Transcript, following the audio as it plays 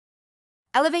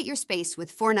Elevate your space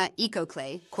with Forna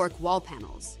Ecoclay Cork Wall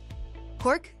Panels.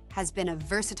 Cork has been a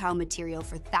versatile material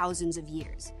for thousands of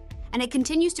years, and it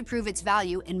continues to prove its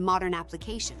value in modern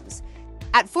applications.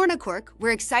 At Forna Cork,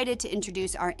 we're excited to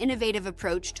introduce our innovative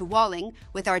approach to walling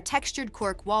with our textured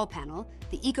cork wall panel,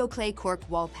 the Ecoclay Cork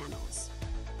Wall Panels.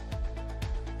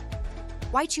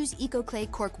 Why choose Ecoclay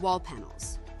Cork Wall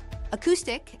Panels?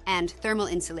 Acoustic and thermal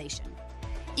insulation.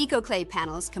 Ecoclay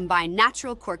panels combine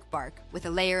natural cork bark with a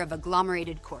layer of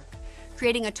agglomerated cork,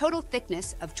 creating a total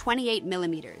thickness of 28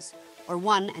 millimeters, or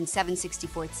 1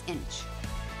 7/64 inch,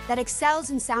 that excels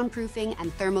in soundproofing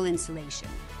and thermal insulation.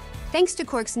 Thanks to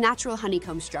cork's natural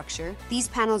honeycomb structure, these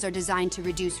panels are designed to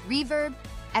reduce reverb,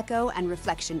 echo, and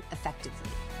reflection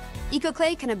effectively.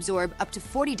 Ecoclay can absorb up to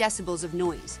 40 decibels of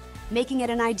noise, making it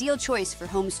an ideal choice for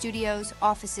home studios,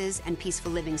 offices, and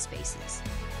peaceful living spaces.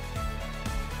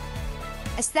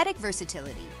 Aesthetic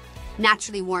versatility.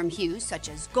 Naturally warm hues such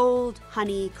as gold,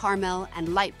 honey, caramel,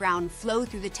 and light brown flow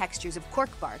through the textures of cork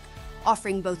bark,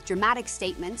 offering both dramatic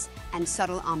statements and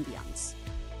subtle ambiance.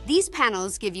 These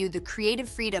panels give you the creative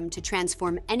freedom to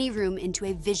transform any room into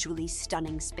a visually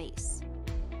stunning space.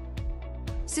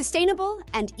 Sustainable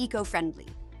and eco-friendly.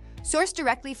 Sourced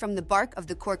directly from the bark of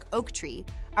the cork oak tree,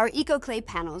 our Ecoclay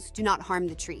panels do not harm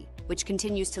the tree, which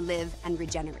continues to live and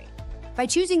regenerate. By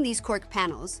choosing these cork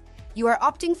panels, you are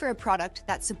opting for a product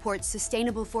that supports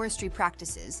sustainable forestry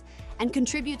practices and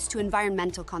contributes to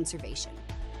environmental conservation.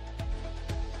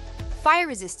 Fire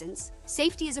resistance.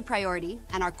 Safety is a priority,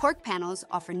 and our cork panels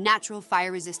offer natural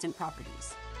fire-resistant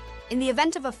properties. In the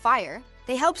event of a fire,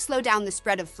 they help slow down the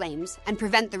spread of flames and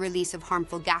prevent the release of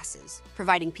harmful gases,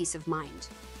 providing peace of mind.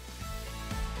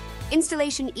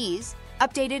 Installation ease.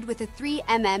 Updated with a 3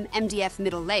 mm MDF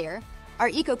middle layer, our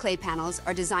Ecoclay panels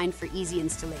are designed for easy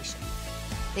installation.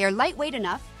 They are lightweight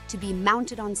enough to be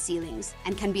mounted on ceilings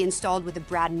and can be installed with a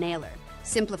brad nailer,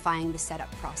 simplifying the setup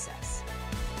process.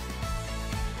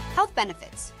 Health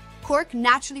benefits. Cork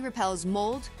naturally repels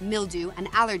mold, mildew, and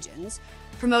allergens,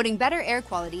 promoting better air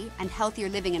quality and healthier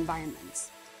living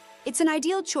environments. It's an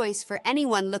ideal choice for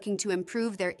anyone looking to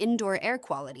improve their indoor air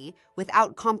quality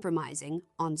without compromising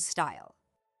on style.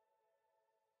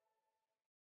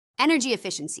 Energy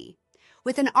efficiency.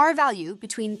 With an R value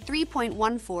between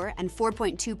 3.14 and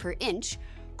 4.2 per inch,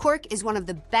 cork is one of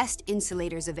the best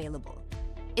insulators available.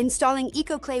 Installing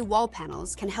Ecoclay wall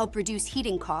panels can help reduce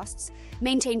heating costs,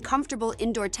 maintain comfortable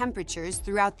indoor temperatures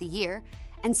throughout the year,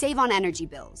 and save on energy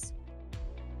bills.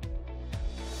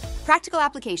 Practical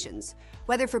applications.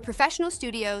 Whether for professional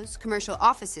studios, commercial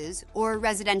offices, or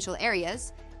residential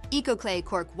areas, Ecoclay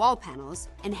Cork Wall Panels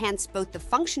enhance both the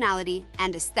functionality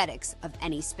and aesthetics of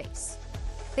any space.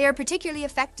 They are particularly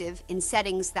effective in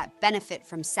settings that benefit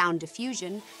from sound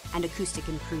diffusion and acoustic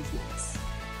improvements.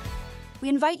 We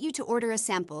invite you to order a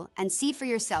sample and see for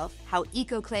yourself how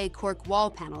Ecoclay Cork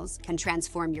Wall Panels can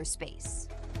transform your space.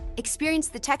 Experience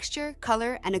the texture,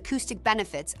 color, and acoustic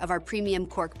benefits of our premium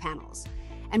cork panels,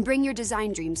 and bring your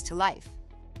design dreams to life.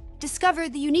 Discover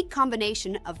the unique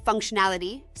combination of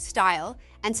functionality, style,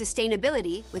 and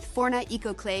sustainability with Forna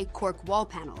Ecoclay Cork Wall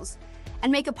Panels,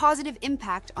 and make a positive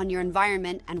impact on your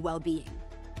environment and well-being.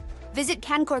 Visit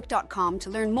cancork.com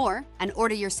to learn more and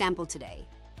order your sample today.